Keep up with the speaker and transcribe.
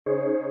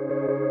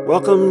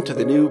Welcome to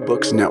the New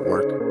Books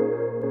Network.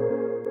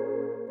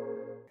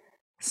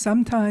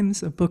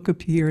 Sometimes a book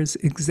appears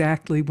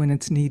exactly when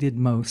it's needed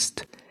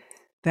most.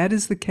 That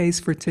is the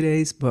case for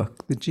today's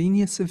book, The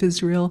Genius of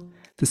Israel,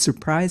 The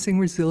Surprising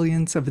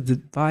Resilience of a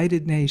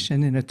Divided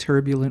Nation in a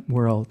Turbulent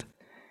World.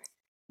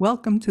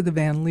 Welcome to the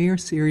Van Leer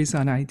series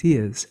on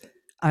ideas.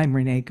 I'm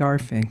Renee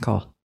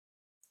Garfinkel.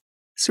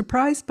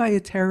 Surprised by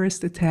a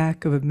terrorist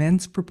attack of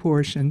immense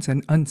proportions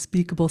and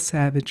unspeakable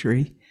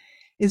savagery,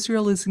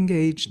 Israel is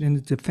engaged in a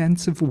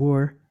defensive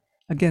war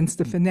against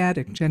a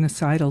fanatic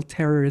genocidal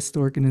terrorist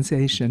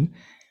organization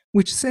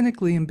which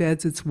cynically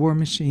embeds its war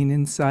machine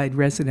inside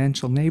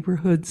residential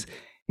neighborhoods,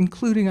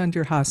 including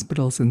under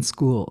hospitals and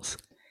schools.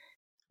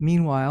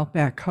 Meanwhile,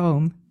 back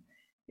home,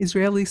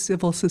 Israeli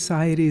civil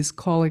society is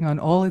calling on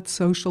all its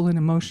social and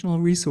emotional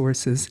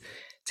resources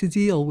to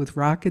deal with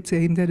rockets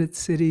aimed at its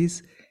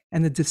cities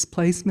and the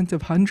displacement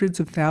of hundreds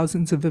of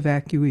thousands of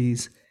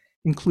evacuees,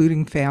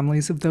 including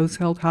families of those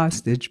held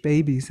hostage,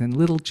 babies and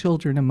little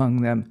children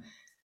among them,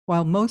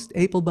 while most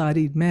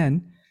able-bodied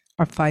men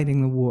are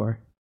fighting the war.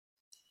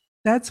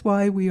 That's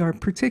why we are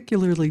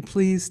particularly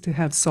pleased to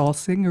have Saul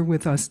Singer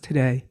with us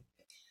today.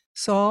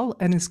 Saul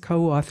and his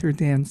co-author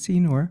Dan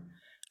Senor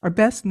are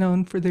best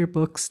known for their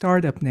book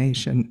Startup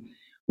Nation,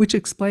 which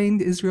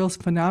explained Israel's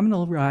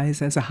phenomenal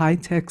rise as a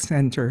high-tech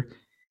center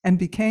and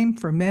became,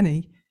 for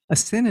many, a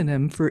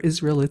synonym for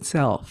Israel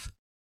itself.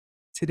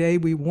 Today,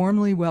 we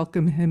warmly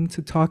welcome him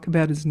to talk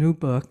about his new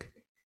book,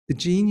 The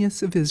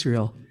Genius of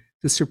Israel,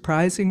 The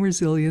Surprising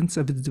Resilience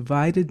of a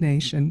Divided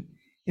Nation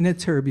in a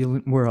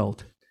Turbulent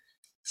World.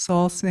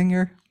 Saul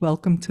Singer,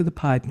 welcome to the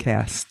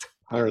podcast.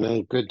 Hi,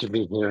 Renee. Good to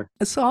be here.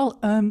 Saul,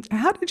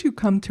 how did you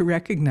come to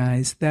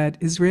recognize that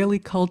Israeli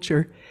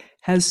culture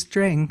has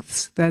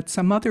strengths that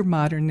some other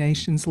modern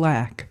nations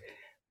lack?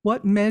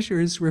 What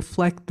measures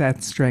reflect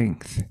that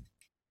strength?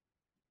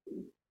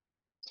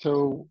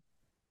 So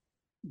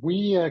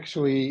we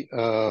actually,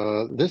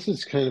 this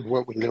is kind of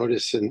what we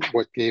noticed and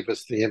what gave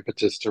us the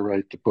impetus to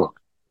write the book.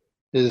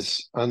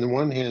 Is on the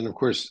one hand, of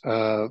course,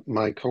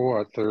 my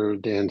co-author,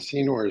 Dan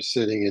Senor, is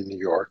sitting in New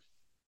York,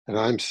 and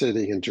I'm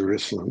sitting in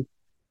Jerusalem.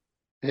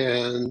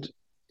 And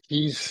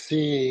he's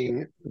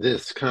seeing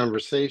this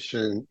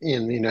conversation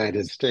in the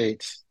United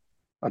States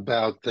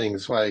about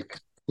things like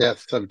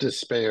deaths of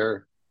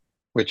despair,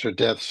 which are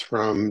deaths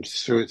from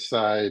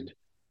suicide,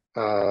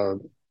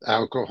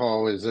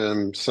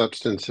 alcoholism,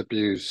 substance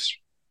abuse,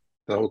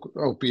 the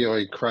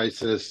opioid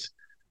crisis,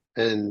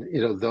 and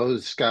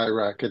those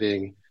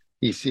skyrocketing.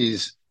 He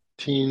sees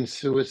teen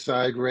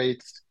suicide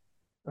rates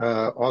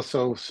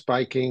also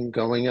spiking,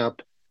 going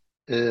up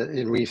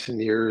in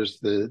recent years.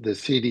 The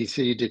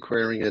CDC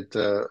declaring it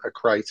a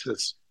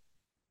crisis.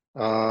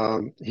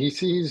 He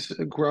sees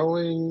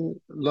growing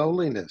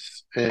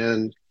loneliness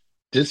and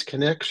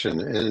disconnection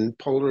and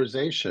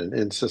polarization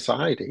in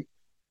society.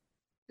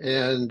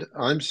 And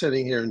I'm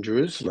sitting here in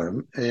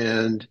Jerusalem,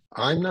 and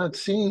I'm not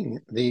seeing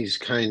these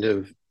kind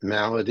of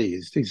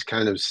maladies, these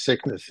kind of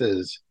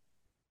sicknesses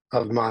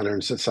of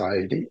modern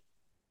society.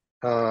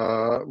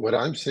 What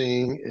I'm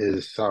seeing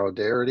is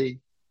solidarity,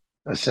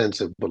 a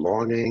sense of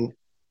belonging,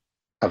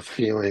 a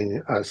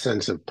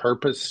sense of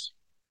purpose,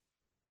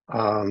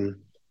 and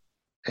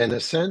a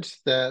sense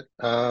that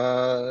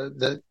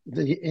that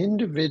the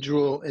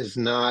individual is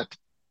not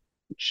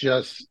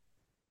just,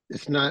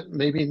 it's not,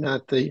 maybe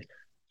not the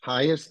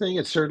highest thing.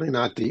 It's certainly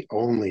not the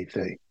only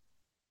thing.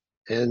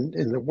 And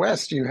in the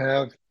West, you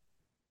have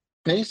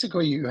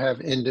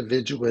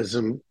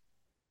individualism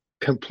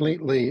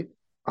completely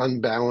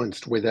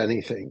unbalanced with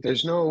anything.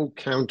 There's no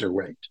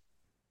counterweight.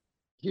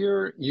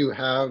 Here you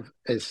have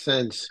a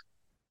sense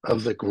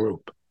of the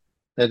group,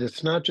 that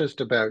it's not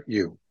just about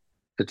you.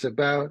 It's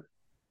about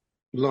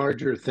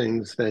larger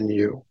things than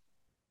you.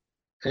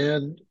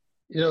 And,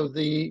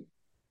 the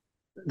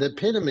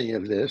epitome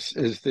of this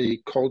is the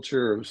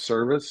culture of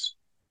service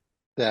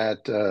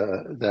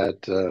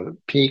that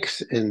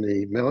peaks in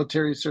the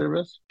military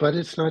service, but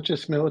it's not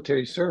just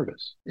military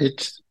service.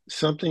 It's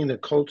something the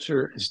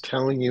culture is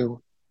telling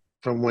you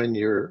from when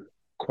you're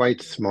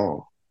quite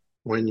small.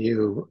 When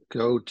you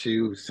go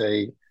to,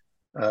 say,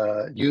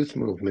 youth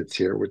movements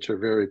here, which are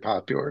very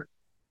popular,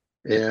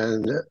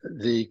 and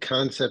the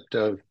concept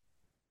of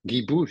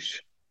gibush,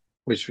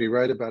 which we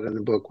write about in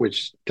the book,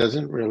 which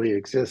doesn't really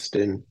exist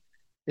in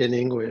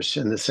English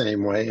in the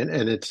same way,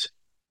 and it's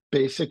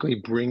basically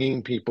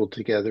bringing people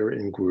together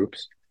in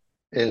groups.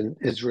 And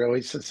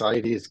Israeli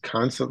society is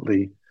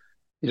constantly,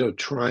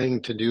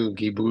 trying to do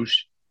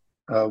gibush.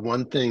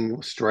 One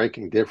thing,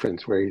 striking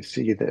difference where you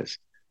see this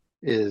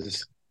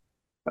is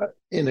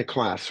in a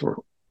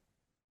classroom.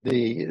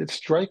 The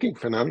striking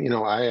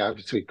phenomenon, I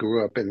obviously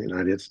grew up in the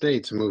United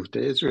States, moved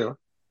to Israel,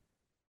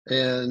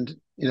 and,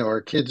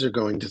 our kids are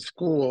going to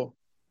school,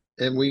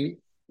 and we,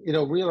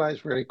 realize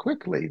very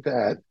quickly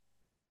that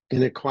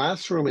in a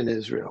classroom in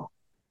Israel,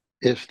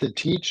 if the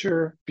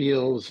teacher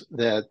feels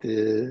that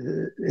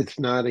it's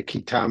not a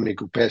kita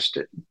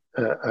megubeshtet,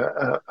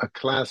 a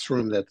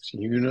classroom that's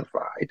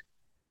unified,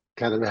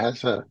 kind of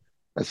has a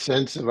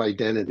sense of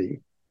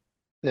identity,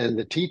 then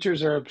the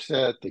teachers are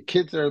upset, the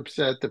kids are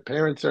upset, the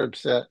parents are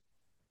upset.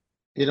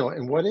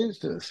 And what is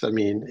this? I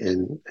mean,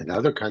 in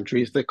other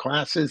countries, the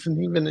class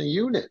isn't even a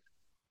unit.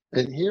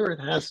 And here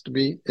it has to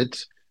be,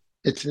 it's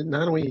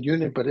not only a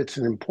unit, but it's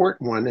an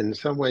important one. And in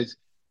some ways,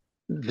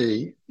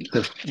 the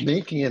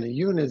making it a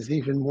unit is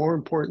even more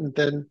important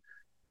than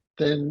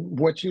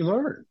what you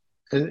learn.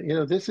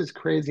 And this is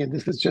crazy, and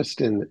this is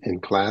just in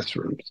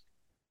classrooms,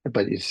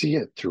 but you see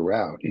it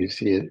throughout. You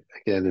see it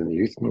again in the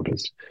youth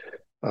movements,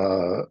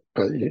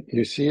 but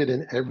you see it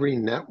in every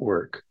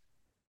network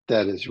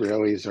that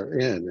Israelis are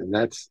in, and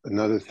that's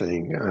another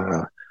thing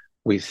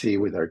we see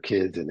with our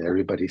kids, and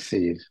everybody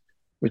sees,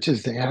 which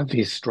is they have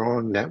these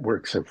strong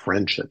networks of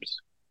friendships,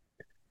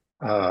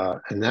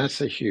 and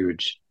that's a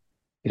huge,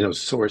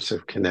 source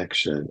of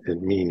connection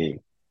and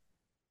meaning,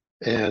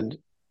 and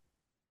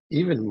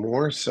even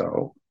more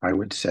so, I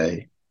would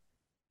say,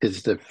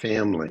 is the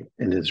family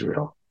in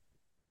Israel.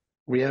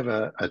 We have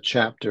a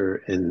chapter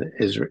in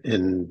Israel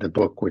in the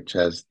book which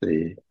has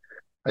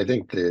I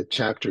think the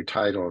chapter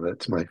title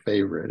that's my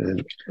favorite,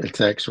 and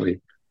it's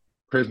actually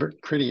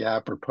pretty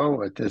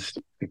apropos at this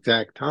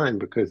exact time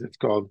because it's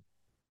called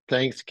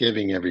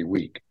Thanksgiving Every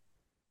Week.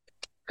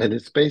 And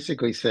it's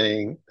basically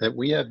saying that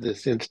we have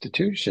this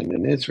institution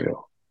in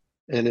Israel,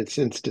 and it's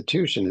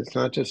institution. It's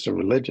not just a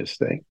religious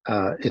thing.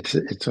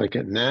 It's like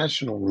a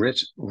national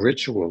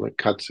ritual that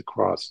cuts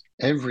across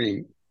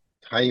every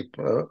type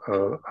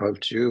of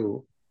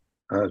Jew,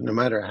 no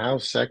matter how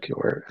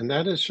secular, and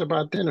that is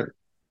Shabbat dinner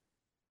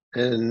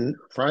and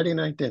Friday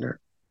night dinner.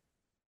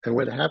 And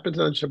what happens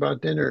on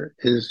Shabbat dinner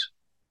is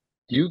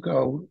you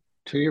go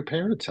to your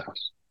parents'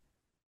 house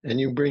and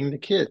you bring the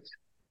kids.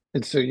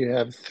 And so you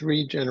have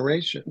 3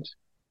 generations.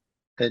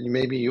 And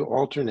maybe you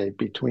alternate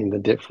between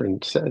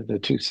the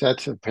 2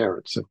 sets of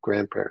parents, of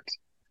grandparents.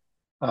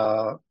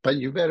 But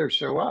you better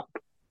show up,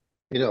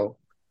 you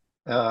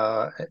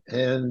know.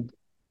 And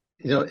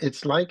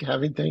it's like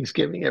having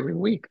Thanksgiving every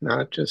week,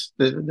 not just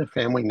the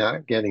family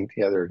not getting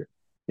together,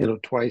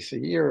 twice a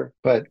year,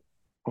 but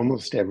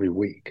almost every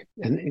week.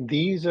 And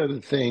these are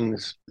the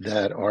things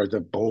that are the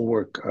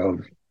bulwark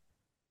of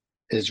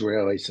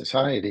Israeli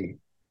society,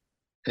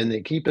 and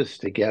they keep us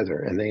together,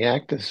 and they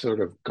act as sort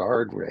of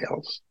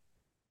guardrails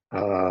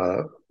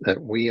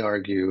that we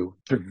argue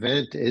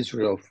prevent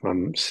Israel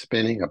from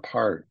spinning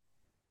apart,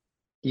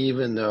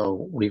 even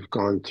though we've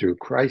gone through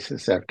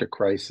crisis after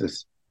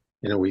crisis.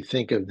 We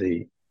think of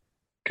the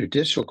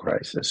judicial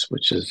crisis,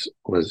 which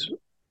was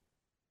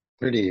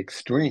pretty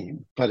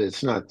extreme, but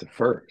it's not the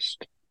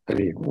first. I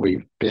mean,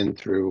 we've been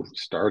through,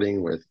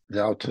 starting with the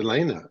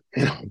Altalena,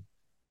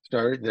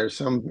 there's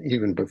some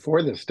even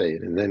before the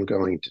state, and then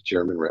going to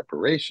German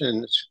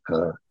reparations,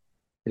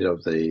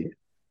 the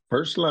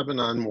first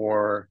Lebanon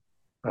War,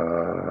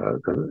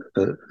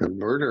 the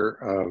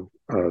murder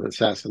of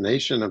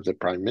assassination of the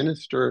prime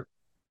minister,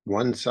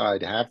 one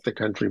side, half the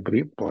country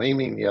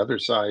blaming the other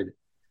side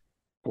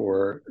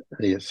for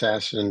the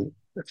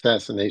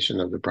assassination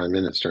of the prime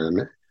minister.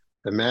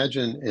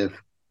 Imagine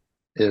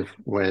if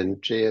when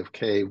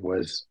JFK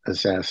was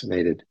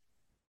assassinated,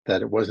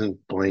 that it wasn't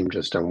blamed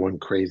just on one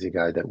crazy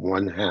guy, that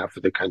one half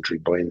of the country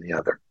blamed the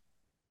other.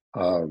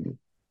 And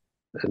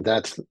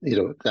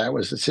that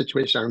was the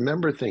situation. I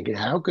remember thinking,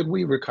 how could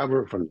we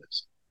recover from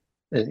this?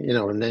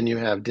 And then you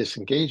have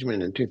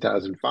disengagement in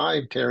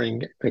 2005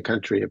 tearing the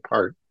country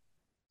apart.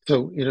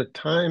 So,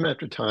 time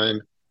after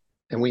time,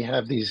 and we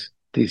have these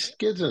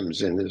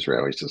schisms in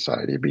Israeli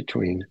society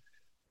between,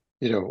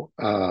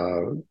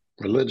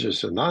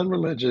 religious and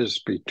non-religious,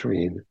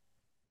 between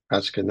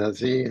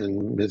Ashkenazi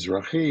and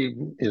Mizrahi,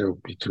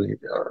 between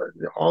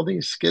all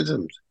these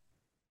schisms.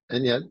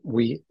 And yet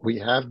we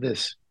have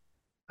this,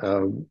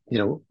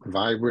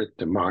 vibrant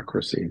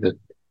democracy that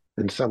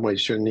in some ways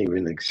shouldn't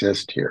even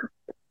exist here.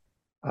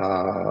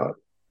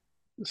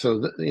 So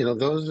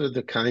those are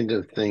the kind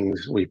of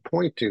things we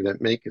point to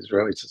that make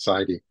Israeli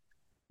society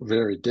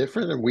very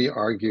different, and we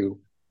argue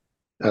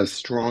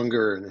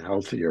stronger and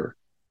healthier.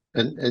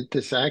 And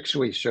this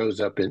actually shows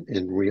up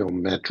in real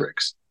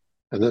metrics.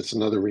 And that's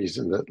another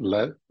reason that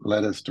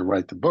led us to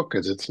write the book,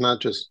 because it's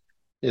not just,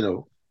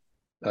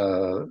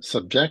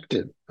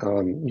 subjective.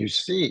 You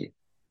see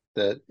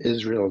that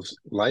Israel's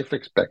life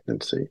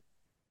expectancy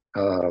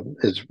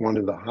is one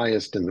of the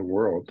highest in the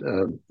world,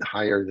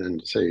 higher than,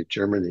 say,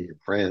 Germany,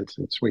 France,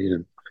 and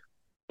Sweden,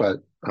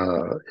 but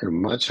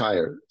much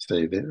higher,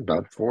 say,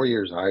 about 4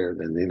 years higher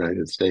than the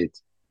United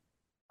States.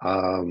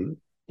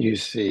 You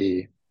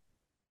see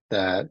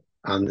that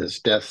on this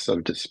deaths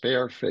of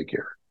despair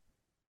figure,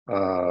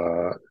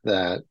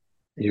 that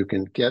you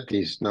can get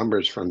these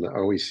numbers from the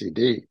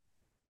OECD,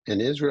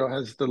 and Israel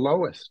has the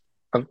lowest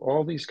of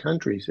all these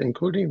countries,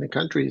 including the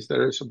countries that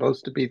are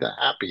supposed to be the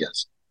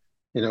happiest,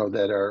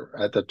 that are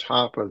at the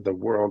top of the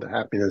World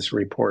Happiness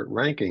Report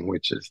ranking,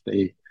 which is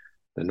the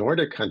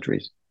Nordic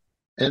countries.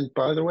 And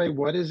by the way,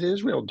 what is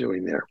Israel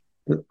doing there?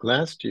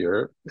 Last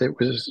year, it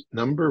was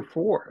number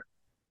 4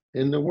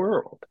 in the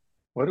world.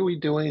 What are we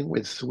doing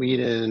with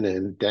Sweden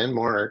and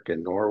Denmark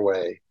and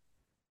Norway?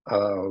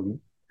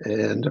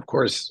 And of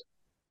course,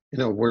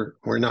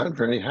 we're not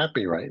very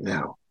happy right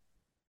now.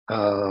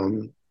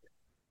 Um,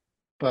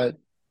 but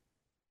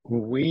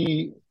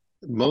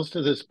most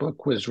of this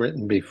book was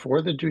written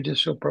before the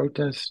judicial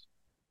protest,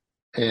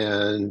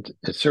 and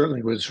it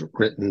certainly was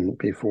written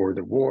before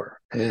the war.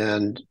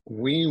 And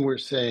we were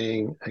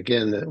saying,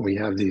 again, that we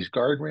have these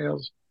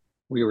guardrails.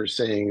 We were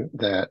saying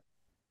that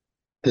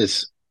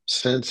this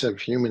sense of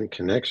human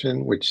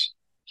connection, which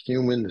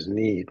humans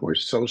need, we're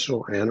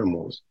social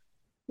animals.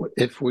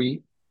 If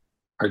we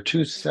are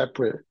too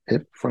separate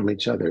from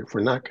each other, if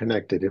we're not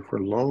connected, if we're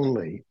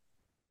lonely,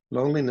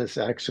 loneliness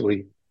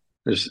actually,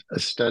 there's a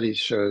study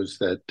shows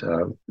that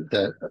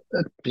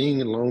being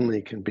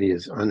lonely can be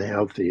as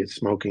unhealthy as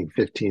smoking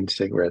 15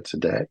 cigarettes a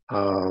day.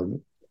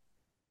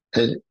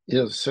 And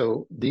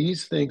so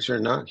these things are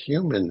not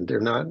human.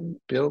 They're not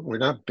built. We're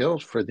not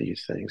built for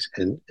these things.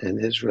 And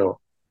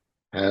Israel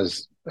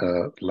has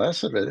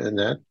less of it, and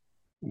that,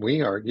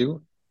 we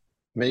argue,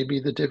 may be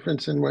the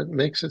difference in what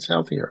makes us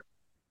healthier.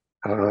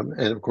 And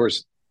of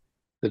course,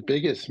 the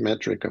biggest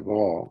metric of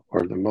all,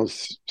 or the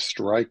most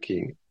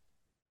striking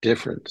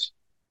difference,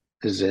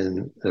 is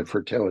in the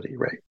fertility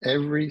rate.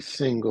 Every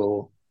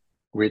single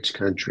rich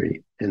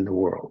country in the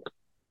world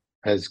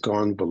has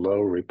gone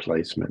below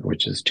replacement,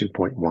 which is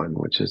 2.1,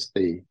 which is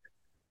the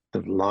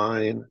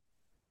line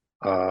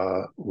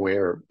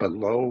where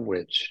below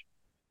which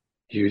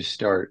you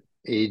start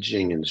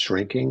aging and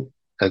shrinking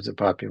as a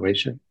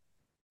population,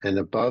 and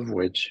above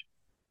which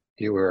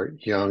you are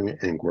young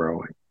and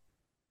growing.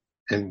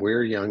 And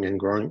we're young and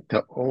growing,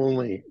 the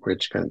only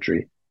rich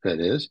country that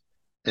is.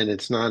 And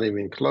it's not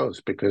even close,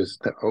 because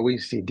the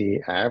OECD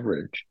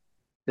average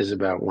is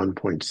about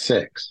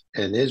 1.6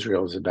 and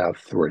Israel is about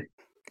 3.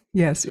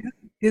 Yes,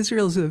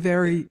 Israel's a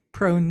very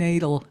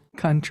pro-natal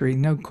country,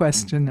 no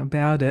question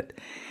about it.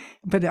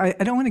 But I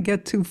don't want to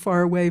get too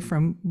far away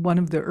from one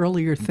of the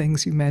earlier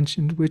things you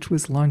mentioned, which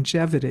was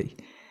longevity.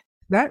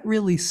 That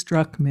really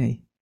struck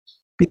me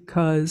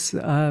because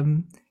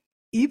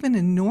even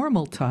in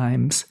normal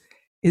times,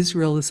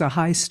 Israel is a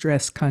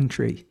high-stress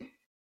country.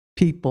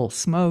 People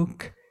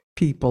smoke,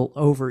 people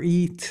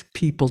overeat,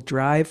 people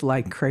drive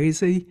like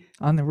crazy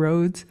on the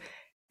roads,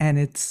 and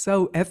it's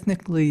so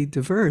ethnically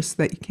diverse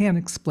that you can't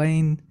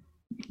explain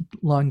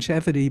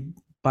longevity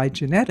by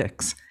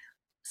genetics.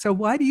 So,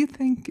 why do you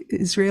think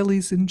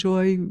Israelis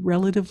enjoy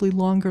relatively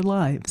longer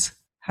lives?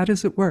 How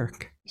does it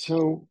work?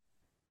 So,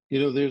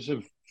 there's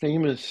a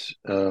famous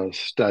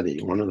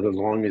study, one of the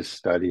longest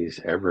studies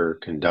ever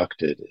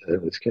conducted.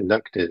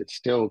 It's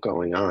still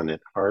going on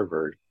at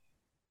Harvard.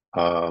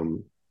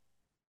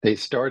 They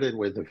started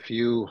with a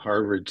few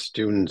Harvard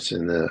students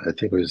I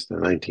think it was the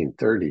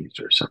 1930s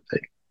or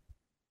something,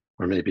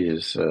 or maybe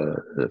it's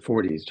the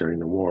 40s during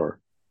the war.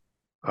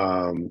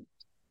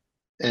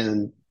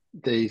 And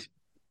the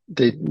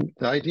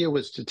idea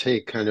was to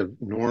take kind of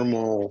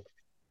normal,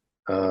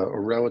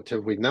 or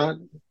relatively not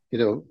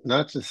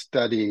to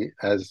study,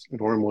 as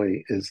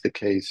normally is the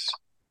case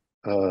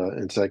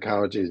in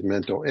psychology, is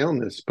mental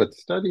illness, but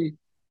study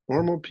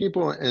normal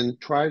people and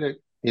try to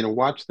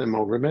watch them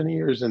over many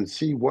years and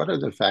see what are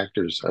the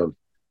factors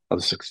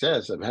of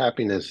success, of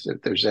happiness,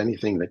 if there's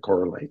anything that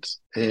correlates.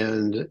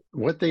 And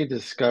what they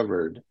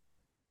discovered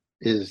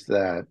is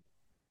that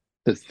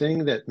the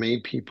thing that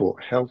made people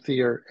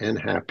healthier and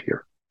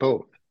happier,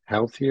 both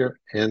healthier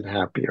and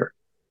happier,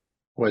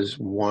 was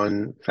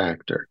one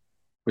factor,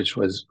 which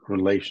was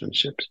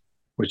relationships,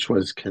 which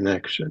was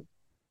connection.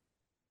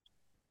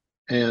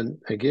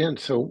 And again,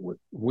 so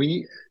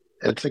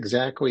that's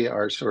exactly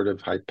our sort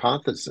of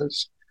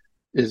hypothesis,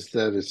 is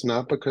that it's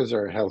not because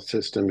our health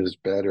system is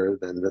better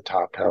than the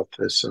top health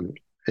system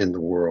in the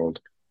world.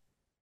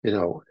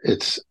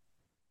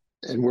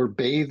 And we're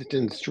bathed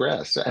in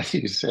stress. As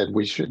you said,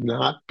 we should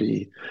not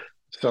be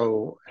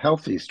so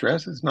healthy.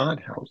 Stress is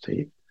not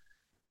healthy.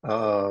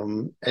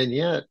 And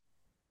yet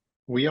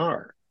we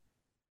are.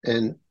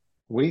 And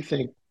we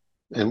think,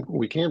 and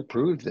we can't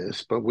prove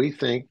this, but we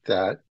think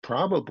that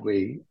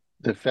probably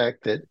the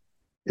fact that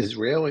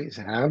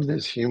Israelis have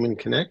this human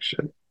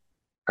connection,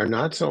 are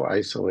not so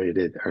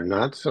isolated, are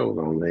not so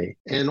lonely,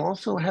 and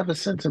also have a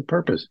sense of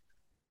purpose.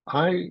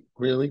 I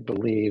really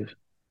believe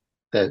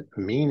that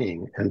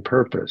meaning and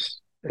purpose,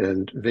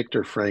 and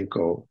Viktor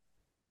Frankl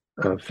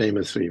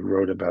famously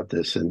wrote about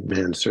this in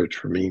Man's Search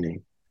for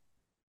Meaning,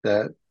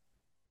 that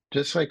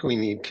just like we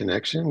need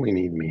connection, we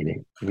need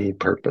meaning, we need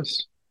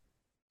purpose.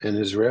 And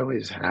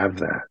Israelis have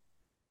that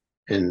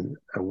in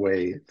a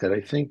way that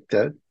I think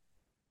that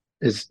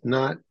is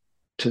not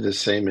to the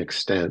same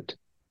extent,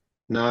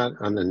 not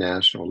on the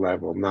national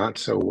level, not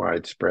so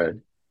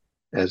widespread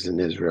as in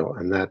Israel.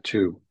 And that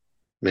too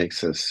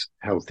makes us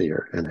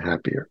healthier and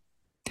happier.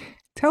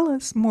 Tell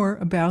us more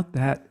about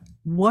that.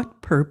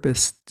 What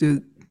purpose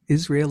do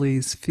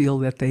Israelis feel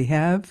that they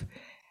have,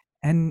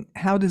 and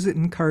how does it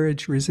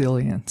encourage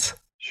resilience?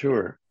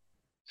 Sure.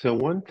 So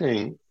one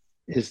thing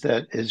is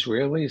that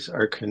Israelis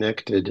are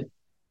connected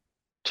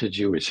to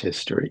Jewish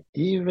history.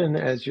 Even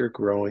as you're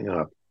growing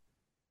up,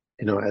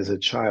 as a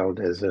child,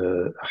 as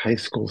a high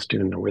school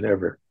student or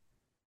whatever,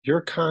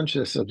 you're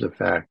conscious of the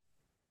fact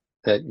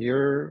that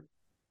your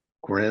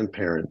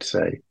grandparents,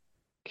 say,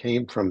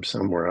 came from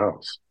somewhere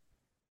else.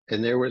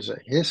 And there was a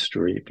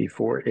history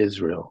before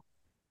Israel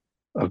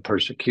of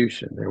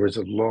persecution. There was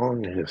a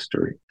long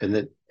history, and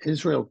that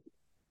Israel,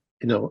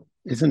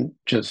 isn't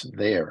just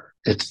there.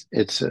 It's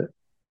a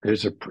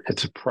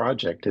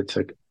project. It's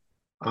an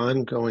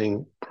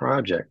ongoing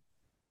project.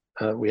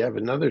 We have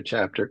another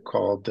chapter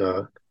called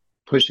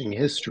 "Pushing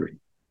History"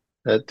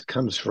 that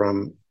comes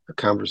from a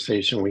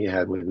conversation we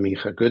had with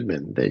Micha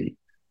Goodman, the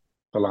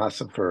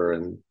philosopher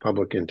and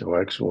public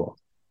intellectual,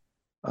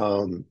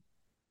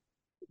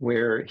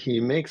 where he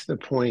makes the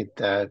point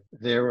that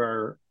there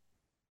are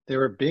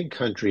big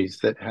countries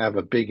that have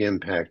a big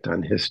impact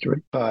on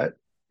history. But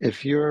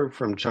if you're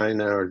from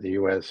China or the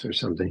US or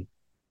something,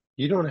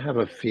 you don't have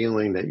a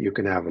feeling that you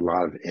can have a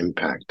lot of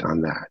impact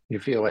on that. You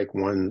feel like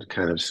one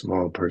kind of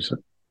small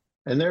person.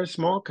 And there are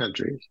small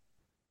countries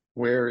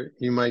where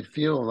you might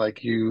feel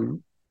like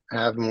you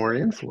have more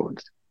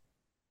influence.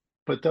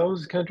 But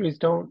those countries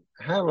don't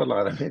have a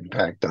lot of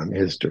impact on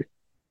history.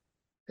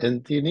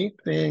 And the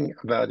unique thing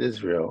about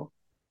Israel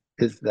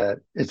is that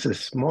it's a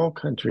small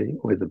country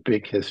with a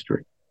big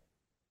history.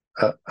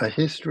 A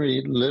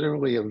history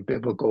literally of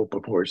biblical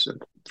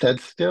proportions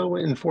that's still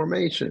in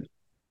formation.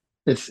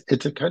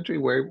 It's a country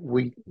where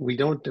we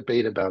don't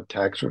debate about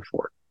tax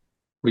reform.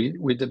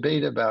 We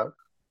debate about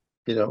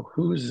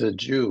who's a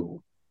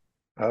Jew,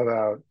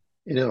 about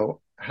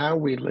how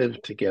we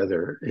live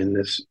together in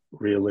this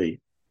really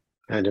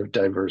kind of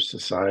diverse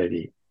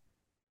society,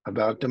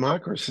 about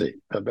democracy,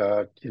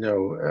 about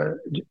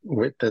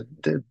with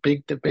the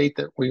big debate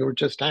that we were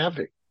just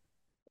having.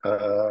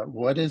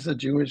 What is a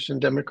Jewish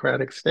and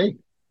democratic state?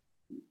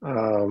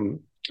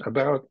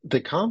 About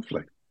the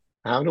conflict.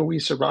 How do we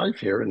survive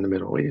here in the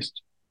Middle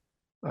East?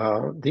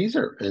 These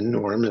are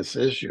enormous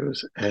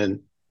issues,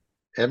 and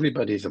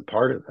everybody's a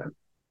part of them.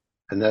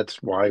 And that's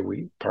part of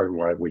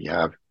why we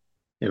have,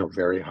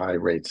 very high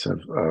rates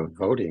of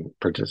voting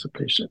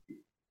participation.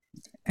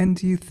 And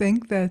do you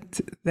think that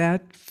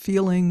that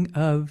feeling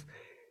of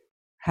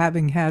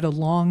having had a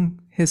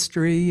long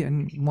history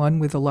and one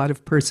with a lot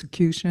of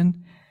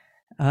persecution,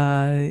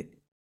 and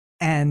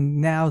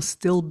now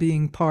still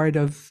being part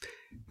of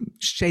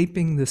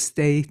shaping the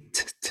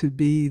state to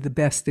be the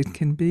best it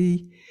can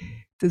be,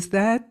 does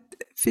that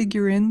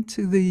figure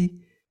into the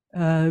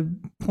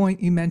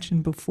point you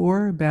mentioned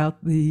before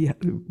about the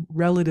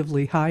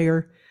relatively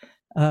higher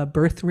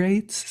birth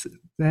rates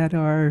that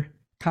are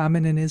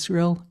common in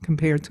Israel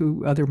compared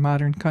to other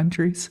modern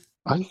countries?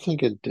 I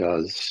think it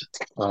does.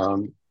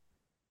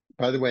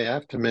 By the way, I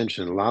have to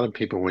mention, a lot of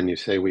people, when you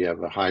say we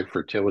have a high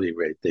fertility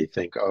rate, they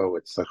think, oh,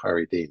 it's the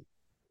Haredim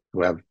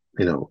who have,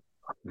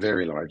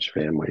 very large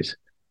families,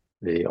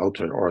 the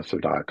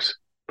ultra-Orthodox.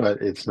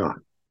 But it's not,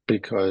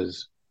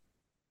 because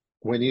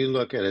when you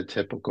look at a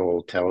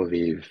typical Tel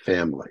Aviv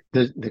family,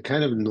 the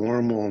kind of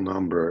normal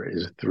number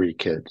is 3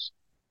 kids.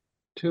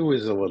 2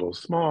 is a little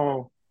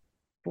small,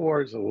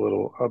 4 is a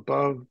little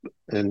above,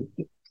 and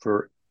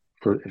for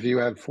if you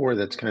have 4,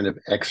 that's kind of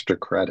extra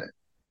credit.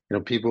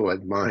 People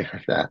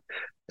admire that.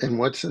 In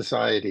what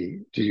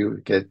society do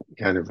you get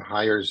kind of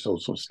higher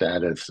social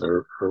status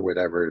or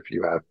whatever if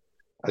you have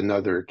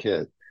another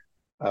kid,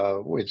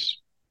 which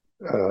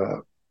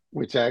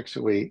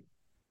actually,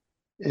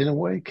 in a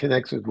way,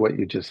 connects with what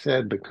you just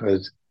said,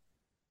 because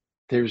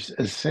there's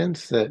a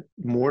sense that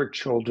more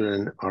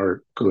children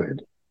are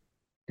good.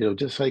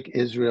 Just like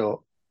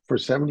Israel, for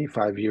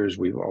 75 years,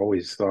 we've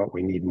always thought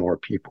we need more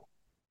people.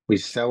 We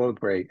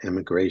celebrate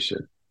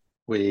immigration.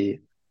 One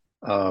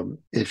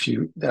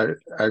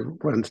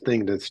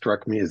thing that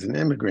struck me as an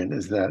immigrant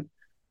is that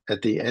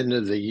at the end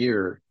of the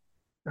year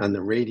on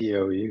the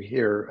radio, you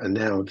hear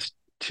announced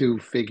 2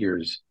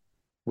 figures,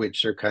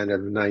 which are kind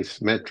of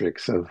nice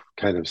metrics of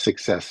kind of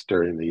success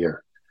during the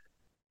year.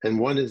 And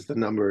one is the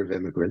number of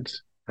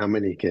immigrants, how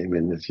many came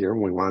in this year,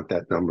 and we want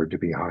that number to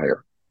be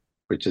higher,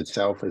 which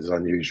itself is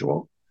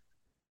unusual.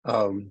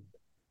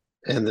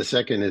 And the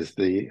second is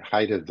the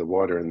height of the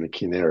water in the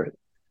Kinneret,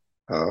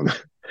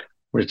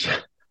 which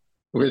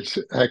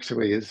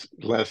actually is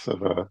less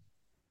of a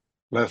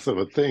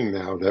thing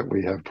now that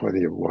we have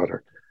plenty of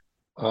water.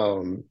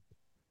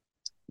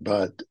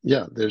 But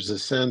yeah, there's a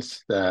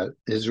sense that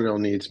Israel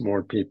needs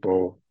more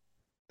people,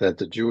 that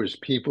the Jewish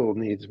people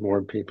needs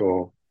more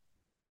people,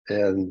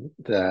 and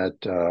that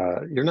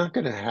you're not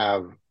going to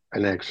have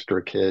an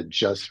extra kid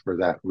just for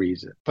that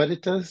reason. But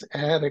it does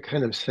add a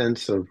kind of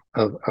sense of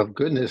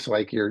goodness,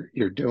 like you're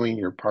doing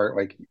your part,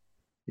 like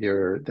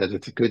that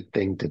it's a good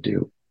thing to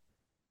do.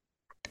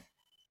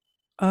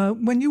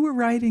 When you were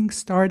writing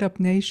Startup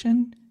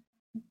Nation,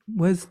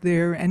 was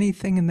there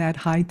anything in that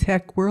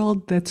high-tech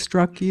world that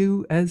struck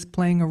you as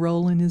playing a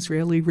role in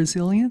Israeli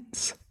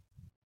resilience?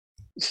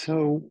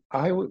 So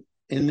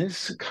in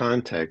this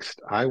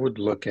context, I would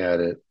look at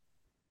it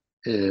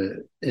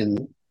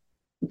in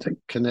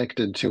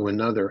connected to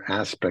another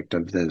aspect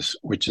of this,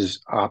 which is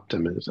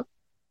optimism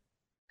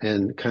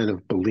and kind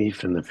of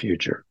belief in the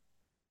future.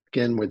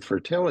 Again, with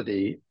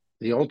fertility,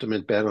 the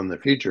ultimate bet on the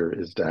future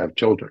is to have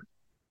children.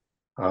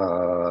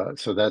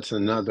 So that's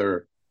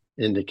another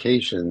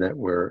indication that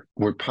we're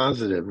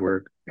positive,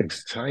 we're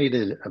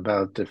excited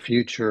about the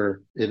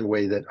future in a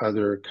way that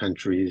other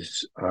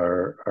countries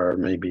are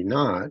maybe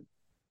not.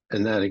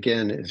 And that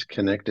again is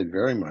connected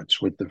very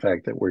much with the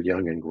fact that we're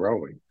young and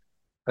growing.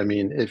 I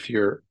mean, if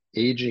you're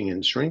aging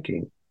and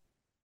shrinking,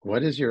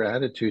 what is your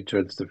attitude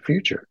towards the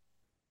future?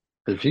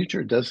 The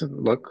future doesn't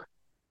look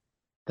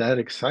that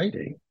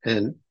exciting.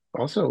 And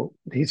also,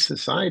 these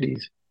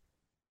societies,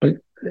 but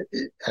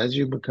as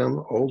you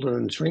become older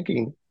and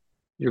shrinking,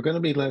 you're going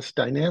to be less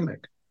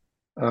dynamic.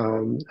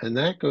 And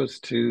that goes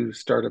to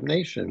Startup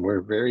Nation. We're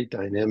a very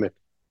dynamic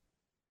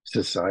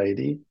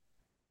society.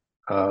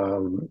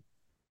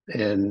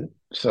 And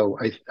so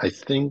I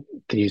think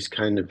these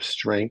kind of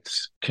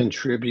strengths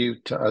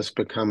contribute to us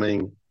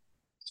becoming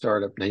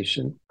Startup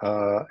Nation.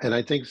 And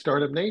I think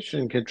Startup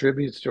Nation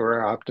contributes to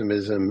our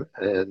optimism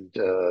and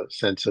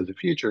sense of the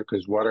future,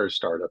 because what are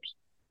startups?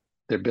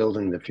 They're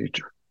building the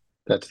future.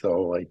 That's the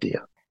whole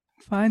idea.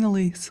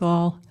 Finally,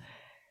 Saul,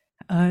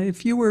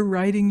 if you were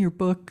writing your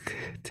book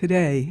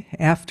today,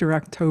 after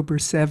October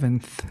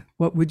 7th,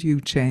 what would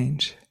you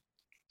change?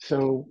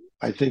 So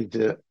I think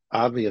the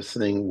obvious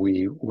thing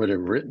we would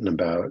have written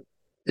about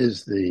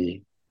is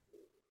the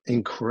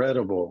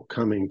incredible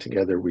coming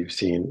together we've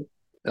seen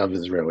of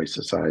Israeli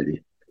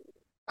society.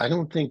 I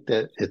don't think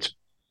that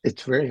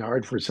it's very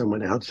hard for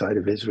someone outside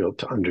of Israel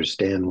to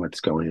understand what's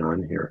going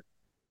on here.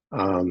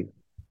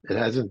 It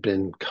hasn't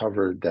been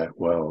covered that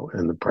well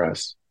in the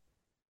press.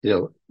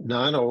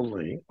 Not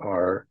only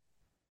are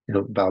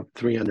about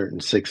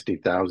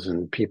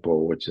 360,000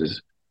 people, which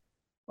is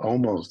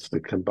almost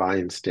the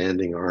combined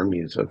standing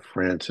armies of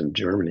France and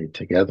Germany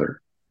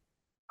together,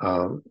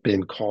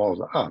 been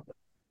called up,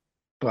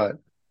 but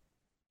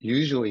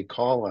usually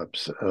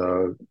call-ups,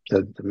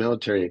 the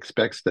military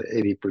expects that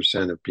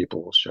 80% of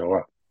people will show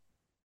up.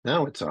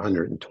 Now it's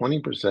 120%,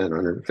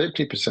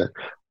 150%.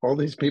 All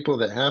these people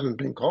that haven't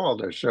been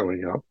called are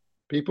showing up.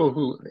 People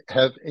who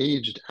have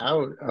aged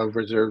out of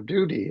reserve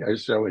duty are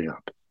showing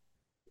up.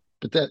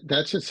 But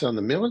that's just on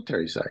the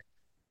military side.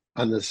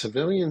 On the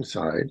civilian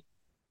side,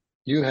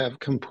 you have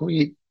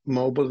complete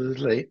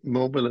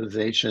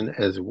mobilization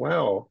as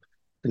well,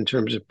 in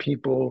terms of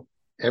people.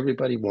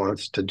 Everybody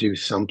wants to do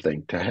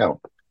something to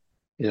help,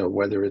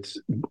 whether it's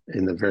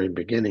in the very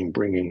beginning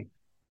bringing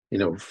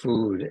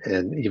food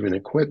and even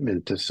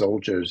equipment to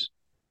soldiers,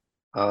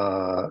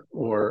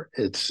 or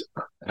it's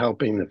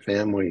helping the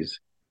families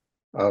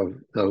of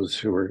those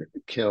who were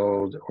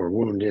killed or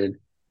wounded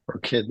or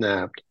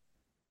kidnapped,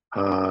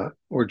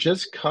 or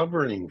just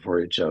covering for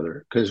each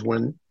other. Because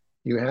when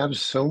you have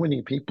so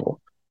many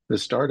people, the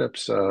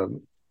startups,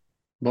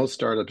 most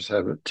startups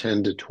have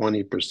 10 to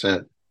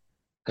 20%,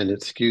 and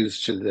it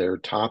skews to their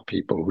top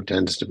people, who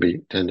tend to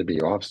be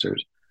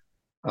officers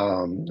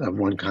of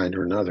one kind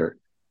or another,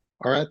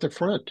 are at the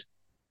front.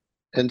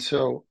 And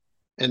so,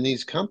 and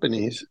these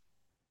companies,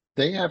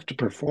 they have to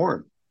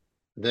perform.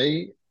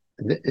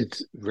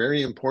 It's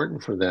very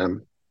important for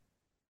them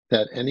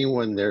that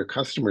anyone, their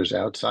customers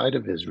outside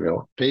of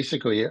Israel,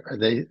 basically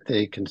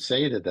they can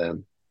say to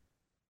them,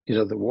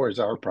 the war is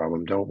our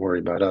problem. Don't worry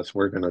about us.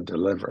 We're going to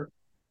deliver.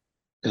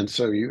 And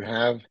so you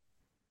have,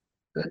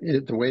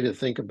 the way to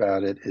think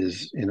about it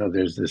is,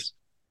 there's this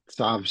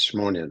Tzav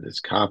Shmona,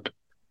 this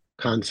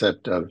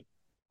concept of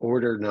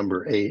order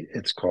number 8,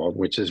 it's called,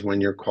 which is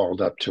when you're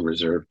called up to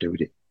reserve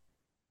duty.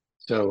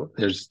 So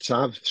there's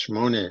Tzav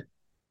Shmona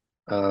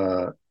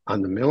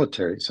on the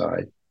military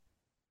side,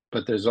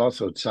 but there's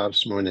also Tzav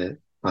Shmona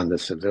on the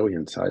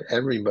civilian side.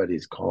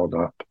 Everybody's called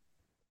up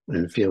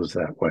and feels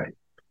that way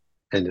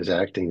and is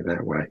acting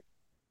that way.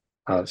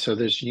 So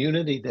there's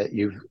unity that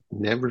you've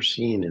never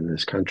seen in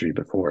this country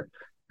before.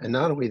 And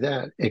not only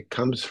that, it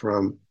comes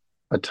from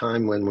a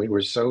time when we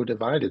were so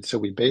divided. So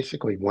we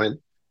basically went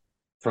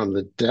from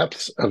the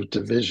depths of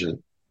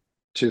division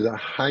to the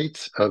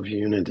heights of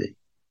unity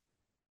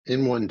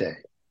in one day.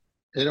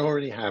 It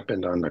already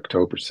happened on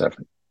October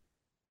 7th.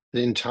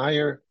 The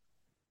entire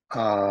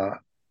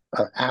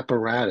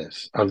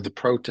apparatus of the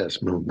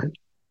protest movement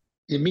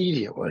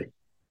immediately,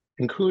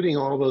 including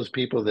all those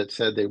people that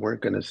said they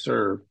weren't going to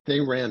serve, they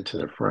ran to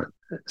the front.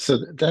 So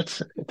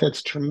that's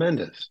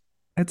tremendous.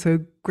 That's a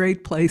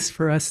great place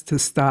for us to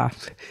stop,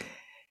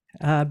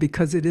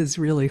 because it is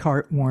really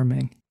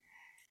heartwarming.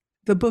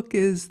 The book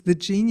is The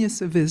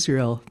Genius of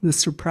Israel, The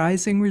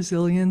Surprising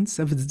Resilience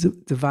of a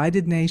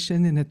Divided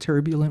Nation in a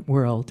Turbulent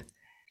World.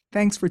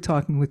 Thanks for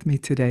talking with me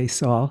today,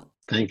 Saul.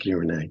 Thank you,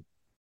 Renee.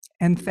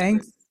 And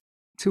thanks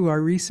to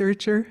our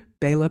researcher,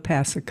 Bela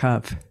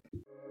Pasikov.